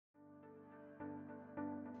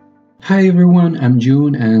Hi everyone, I'm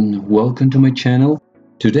June and welcome to my channel.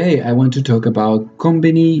 Today I want to talk about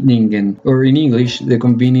Konbini Ningen, or in English, The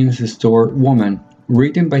Convenience Store Woman,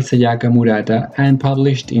 written by Sayaka Murata and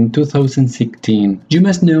published in 2016. You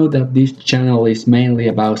must know that this channel is mainly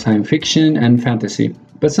about science fiction and fantasy,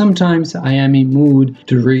 but sometimes I am in mood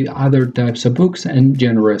to read other types of books and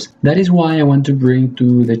genres. That is why I want to bring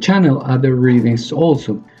to the channel other readings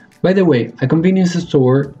also. By the way, a convenience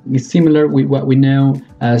store is similar with what we know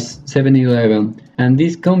as 7-Eleven, and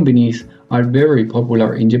these companies are very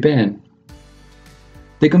popular in Japan.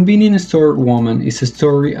 The Convenience Store Woman is a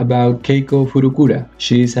story about Keiko Furukura.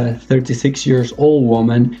 She is a 36-year-old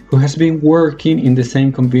woman who has been working in the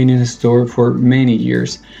same convenience store for many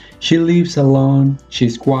years. She lives alone,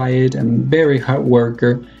 she's quiet and very hard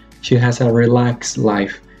worker. She has a relaxed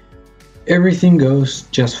life. Everything goes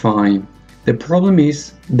just fine. The problem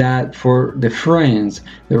is that for the friends,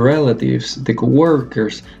 the relatives, the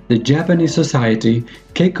co-workers, the Japanese society,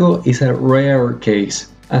 Keiko is a rare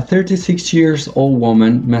case. A 36-year-old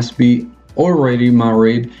woman must be already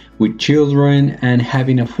married with children and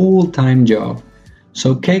having a full-time job.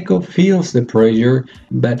 So Keiko feels the pressure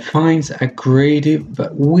but finds a creative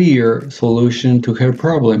but weird solution to her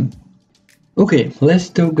problem. Okay, let's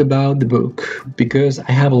talk about the book, because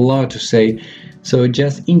I have a lot to say, so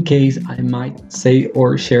just in case I might say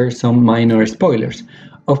or share some minor spoilers.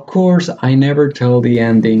 Of course, I never tell the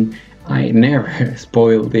ending, I never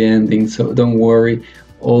spoil the ending, so don't worry,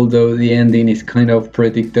 although the ending is kind of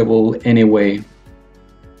predictable anyway.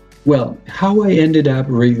 Well, how I ended up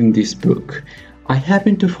reading this book. I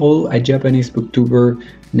happen to follow a Japanese booktuber,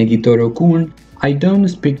 NEGITORO-KUN. I don't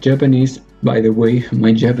speak Japanese. By the way,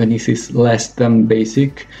 my Japanese is less than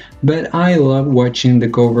basic, but I love watching the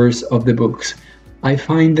covers of the books. I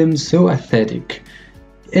find them so aesthetic.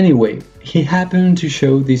 Anyway, he happened to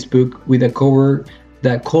show this book with a cover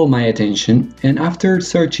that caught my attention, and after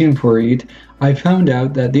searching for it, I found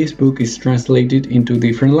out that this book is translated into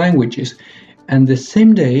different languages. And the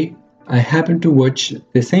same day, I happened to watch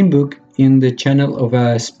the same book in the channel of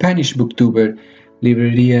a Spanish booktuber,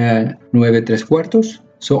 Librería 9 3/4.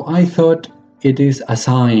 So I thought it is a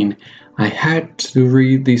sign. I had to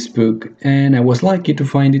read this book, and I was lucky to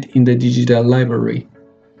find it in the digital library.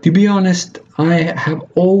 To be honest, I have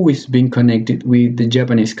always been connected with the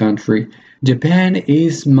Japanese country. Japan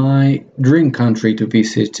is my dream country to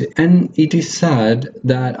visit, and it is sad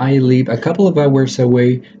that I live a couple of hours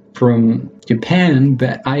away from Japan,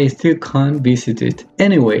 but I still can't visit it.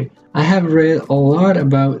 Anyway, I have read a lot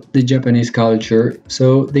about the Japanese culture,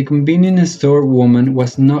 so The Convenience Store Woman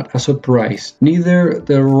was not a surprise, neither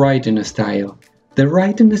the writing style. The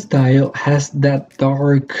writing style has that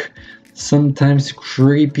dark, sometimes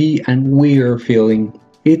creepy and weird feeling.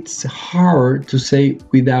 It's hard to say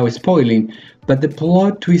without spoiling, but the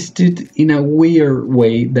plot twisted in a weird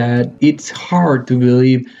way that it's hard to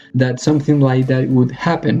believe that something like that would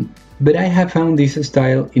happen. But I have found this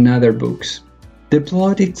style in other books. The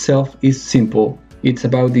plot itself is simple. It's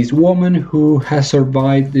about this woman who has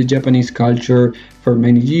survived the Japanese culture for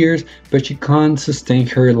many years, but she can't sustain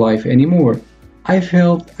her life anymore. I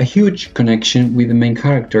felt a huge connection with the main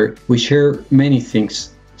character. We share many things.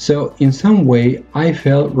 So in some way, I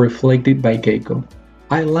felt reflected by Keiko.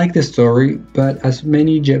 I like the story, but as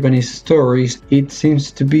many Japanese stories, it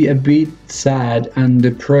seems to be a bit sad and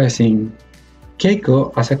depressing.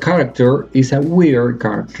 Keiko as a character is a weird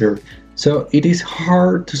character. So it is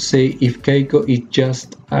hard to say if Keiko is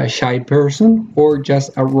just a shy person or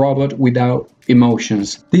just a robot without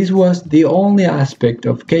emotions. This was the only aspect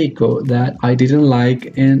of Keiko that I didn't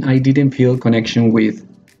like and I didn't feel connection with.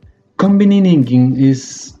 Konbini Ningen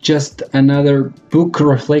is just another book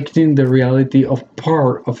reflecting the reality of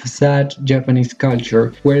part of a sad Japanese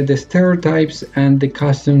culture where the stereotypes and the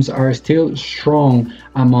customs are still strong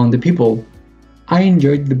among the people. I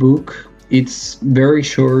enjoyed the book. It's very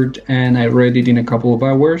short and I read it in a couple of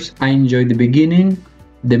hours. I enjoyed the beginning.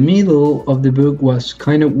 The middle of the book was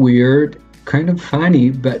kind of weird, kind of funny,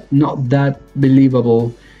 but not that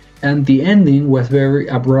believable. And the ending was very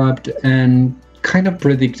abrupt and kind of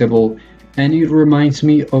predictable. And it reminds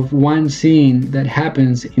me of one scene that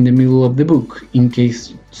happens in the middle of the book, in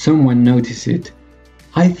case someone noticed it.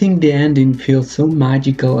 I think the ending feels so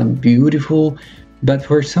magical and beautiful, but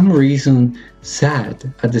for some reason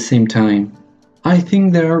sad at the same time. I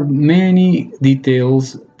think there are many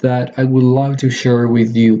details that I would love to share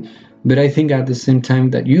with you, but I think at the same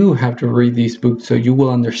time that you have to read this book so you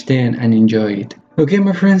will understand and enjoy it. Okay,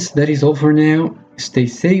 my friends, that is all for now. Stay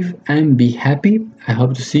safe and be happy. I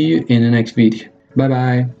hope to see you in the next video. Bye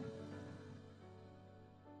bye.